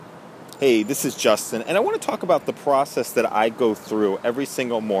Hey, this is Justin, and I want to talk about the process that I go through every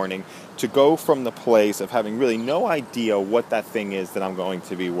single morning to go from the place of having really no idea what that thing is that I'm going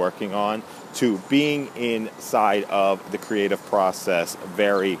to be working on to being inside of the creative process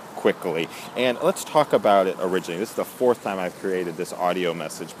very quickly. And let's talk about it originally. This is the fourth time I've created this audio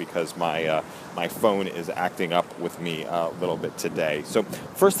message because my phone is acting up with me a little bit today. So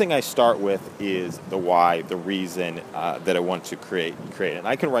first thing I start with is the why, the reason that I want to create. And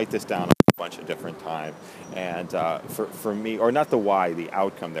I can write this down a bunch of different times. And for me, or not the why, the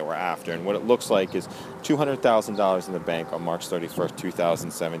outcome that we're after. And what it looks like is $200,000 in the bank on March 31st,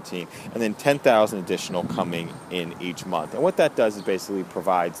 2017, and then $10,000 additional coming in each month. And what that does is basically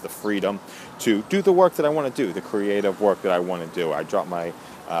provides the freedom to do the work that I want to do, the creative work that I want to do. I drop my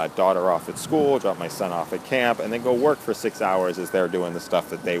daughter off at school, drop my son off at camp, and then go work for 6 hours as they're doing the stuff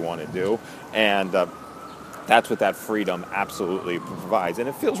that they want to do. And that's what that freedom absolutely provides. And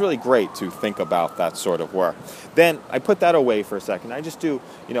it feels really great to think about that sort of work. Then I put that away for a second. I just do,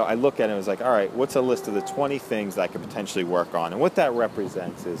 I look at it and it's like, all right, what's a list of the 20 things that I could potentially work on? And what that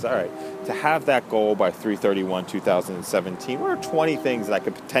represents is, all right, to have that goal by 3/31/2017, what are 20 things that I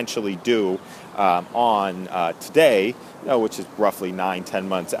could potentially do on today, which is roughly 9-10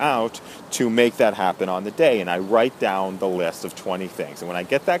 months out, to make that happen on the day. And I write down the list of 20 things. And when I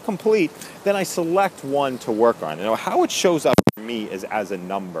get that complete, then I select one to work on. How it shows up for me is as a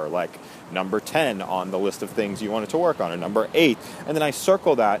number, like number 10 on the list of things you wanted to work on, or number 8, and then I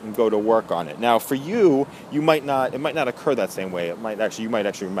circle that and go to work on it. Now, for you, it might not occur that same way. You might actually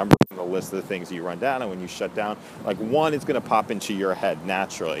remember the list of the things that you run down, and when you shut down, like one is going to pop into your head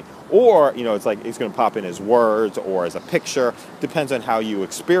naturally, or it's going to pop in as words or as a picture. Depends on how you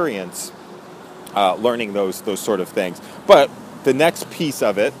experience learning those sort of things. But the next piece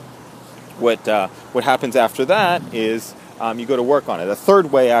of it, what happens after that is you go to work on it. A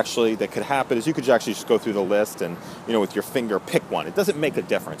third way actually that could happen is you could actually just go through the list and with your finger pick one. It doesn't make a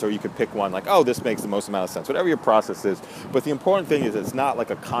difference. Or you could pick one like, oh, this makes the most amount of sense. Whatever your process is. But the important thing is it's not like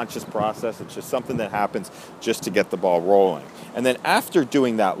a conscious process. It's just something that happens just to get the ball rolling. And then after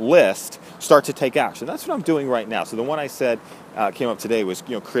doing that list, start to take action. That's what I'm doing right now. So the one I said came up today was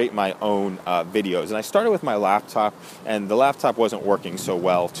create my own videos. And I started with my laptop, and the laptop wasn't working so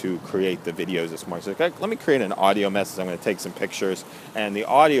well to create the videos this morning. So let me create an audio message. I'm going to take some pictures, and the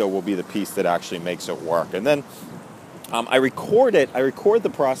audio will be the piece that actually makes it work. And then I record it. I record the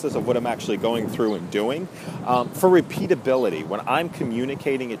process of what I'm actually going through and doing for repeatability. When I'm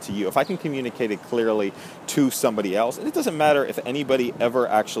communicating it to you, if I can communicate it clearly to somebody else, and it doesn't matter if anybody ever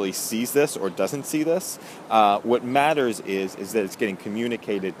actually sees this or doesn't see this, what matters is that it's getting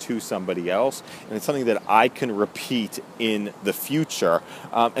communicated to somebody else, and it's something that I can repeat in the future.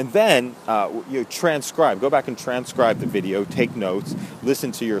 And then transcribe. Go back and transcribe the video, take notes,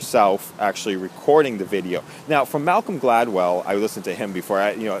 listen to yourself actually recording the video. Now, from Malcolm Gladwell, I listened to him before.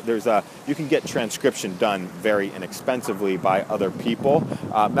 You can get transcription done very inexpensively by other people.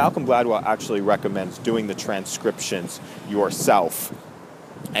 Malcolm Gladwell actually recommends doing the transcriptions yourself.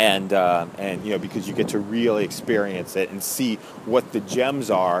 And because you get to really experience it and see what the gems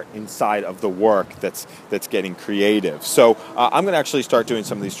are inside of the work that's getting creative. So I'm going to actually start doing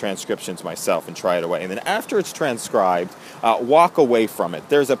some of these transcriptions myself and try it away. And then after it's transcribed, walk away from it.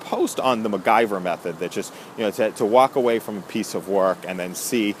 There's a post on the MacGyver method that just to walk away from a piece of work and then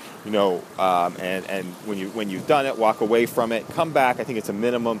see and when you've done it, walk away from it, come back. I think it's a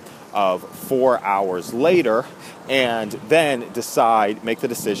minimum of 4 hours later, and then make the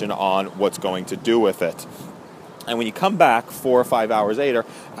decision on what's going to do with it. And when you come back 4 or 5 hours later,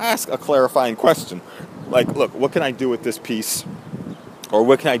 ask a clarifying question. Like, look, what can I do with this piece? Or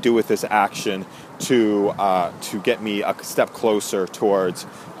what can I do with this action to get me a step closer towards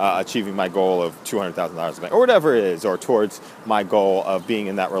achieving my goal of $200,000 or whatever it is, or towards my goal of being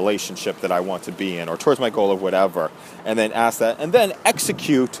in that relationship that I want to be in, or towards my goal of whatever. And then ask that, and then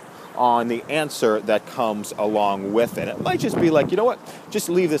execute on the answer that comes along with it. It might just be like, just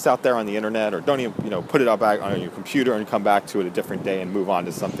leave this out there on the internet, or don't even, put it up back on your computer and come back to it a different day and move on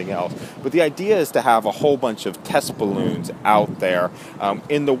to something else. But the idea is to have a whole bunch of test balloons out there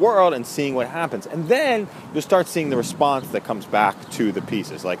in the world and seeing what happens. And then you'll start seeing the response that comes back to the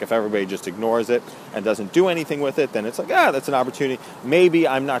pieces. Like if everybody just ignores it and doesn't do anything with it, then it's like, that's an opportunity. Maybe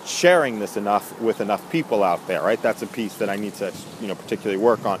I'm not sharing this enough with enough people out there, right? That's a piece that I need to, particularly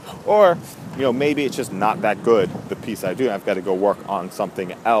work on. Or, maybe it's just not that good, the piece I do. I've got to go work on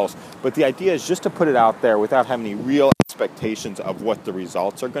something else. But the idea is just to put it out there without having any real expectations of what the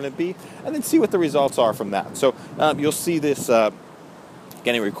results are going to be, and then see what the results are from that. So you'll see this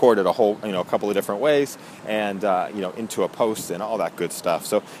getting recorded a couple of different ways, and into a post and all that good stuff.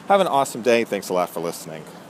 So have an awesome day. Thanks a lot for listening.